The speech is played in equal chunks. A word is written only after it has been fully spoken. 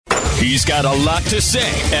He's got a lot to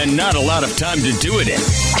say and not a lot of time to do it in.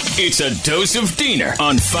 It's a dose of Diener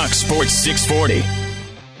on Fox Sports 640.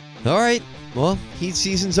 All right. Well, Heat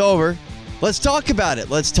season's over. Let's talk about it.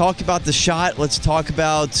 Let's talk about the shot. Let's talk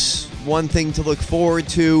about one thing to look forward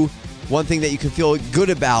to, one thing that you can feel good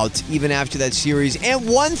about even after that series, and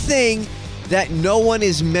one thing that no one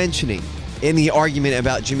is mentioning in the argument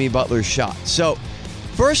about Jimmy Butler's shot. So,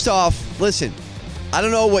 first off, listen, I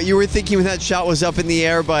don't know what you were thinking when that shot was up in the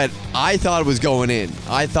air, but I thought it was going in.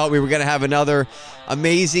 I thought we were going to have another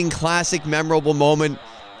amazing, classic, memorable moment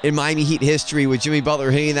in Miami Heat history with Jimmy Butler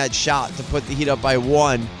hitting that shot to put the Heat up by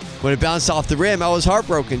 1. When it bounced off the rim, I was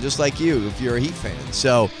heartbroken, just like you, if you're a Heat fan.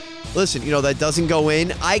 So, listen, that doesn't go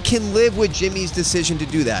in. I can live with Jimmy's decision to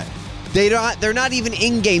do that. They're not even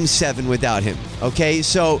in Game 7 without him, okay?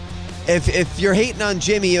 So, if you're hating on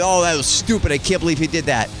Jimmy, that was stupid, I can't believe he did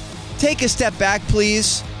that. Take a step back,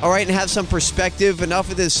 please, all right, and have some perspective. Enough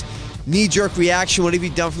of this knee-jerk reaction, what have you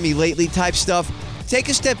done for me lately type stuff. Take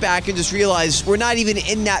a step back and just realize we're not even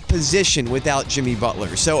in that position without Jimmy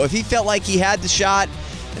Butler. So if he felt like he had the shot,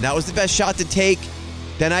 and that was the best shot to take,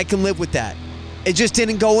 then I can live with that. It just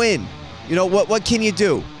didn't go in. What can you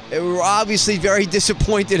do? We're obviously very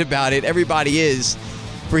disappointed about it. Everybody is,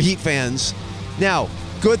 for Heat fans. Now,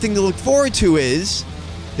 good thing to look forward to is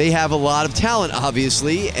they have a lot of talent,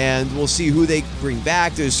 obviously, and we'll see who they bring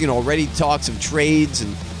back. There's, already talks of trades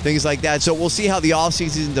and things like that. So we'll see how the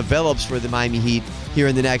offseason develops for the Miami Heat here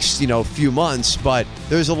in the next, few months. But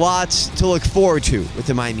there's a lot to look forward to with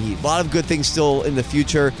the Miami Heat. A lot of good things still in the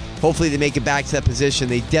future. Hopefully they make it back to that position.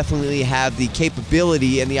 They definitely have the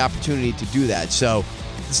capability and the opportunity to do that. So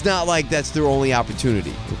it's not like that's their only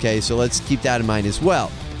opportunity, okay? So let's keep that in mind as well.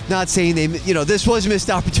 Not saying this was a missed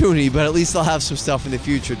opportunity, but at least they'll have some stuff in the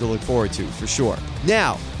future to look forward to, for sure.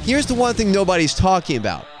 Now, here's the one thing nobody's talking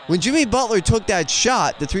about. When Jimmy Butler took that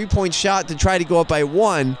shot, the three-point shot to try to go up by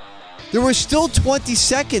 1, there were still 20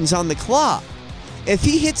 seconds on the clock. If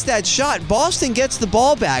he hits that shot, Boston gets the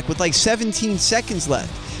ball back with like 17 seconds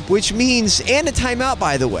left, which means, and a timeout,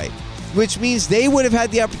 by the way, which means they would have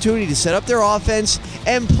had the opportunity to set up their offense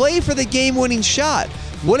and play for the game-winning shot.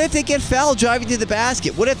 What if they get fouled driving to the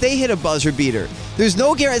basket? What if they hit a buzzer beater? There's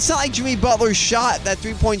no guarantee. It's not like Jimmy Butler's shot, that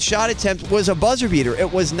three-point shot attempt, was a buzzer beater.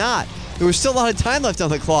 It was not. There was still a lot of time left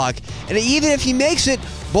on the clock. And even if he makes it,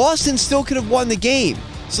 Boston still could have won the game.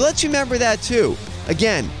 So let's remember that too.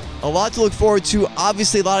 Again, a lot to look forward to.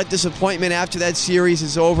 Obviously, a lot of disappointment after that series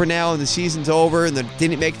is over now and the season's over and they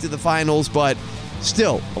didn't make it to the finals. But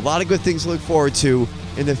still, a lot of good things to look forward to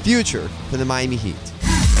in the future for the Miami Heat.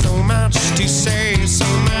 So much to say, so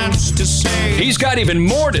much to say. He's got even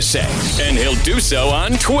more to say, and he'll do so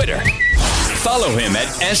on Twitter. Follow him at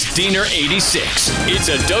SDiener86. It's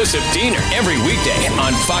a dose of Diener every weekday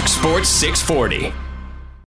on Fox Sports 640.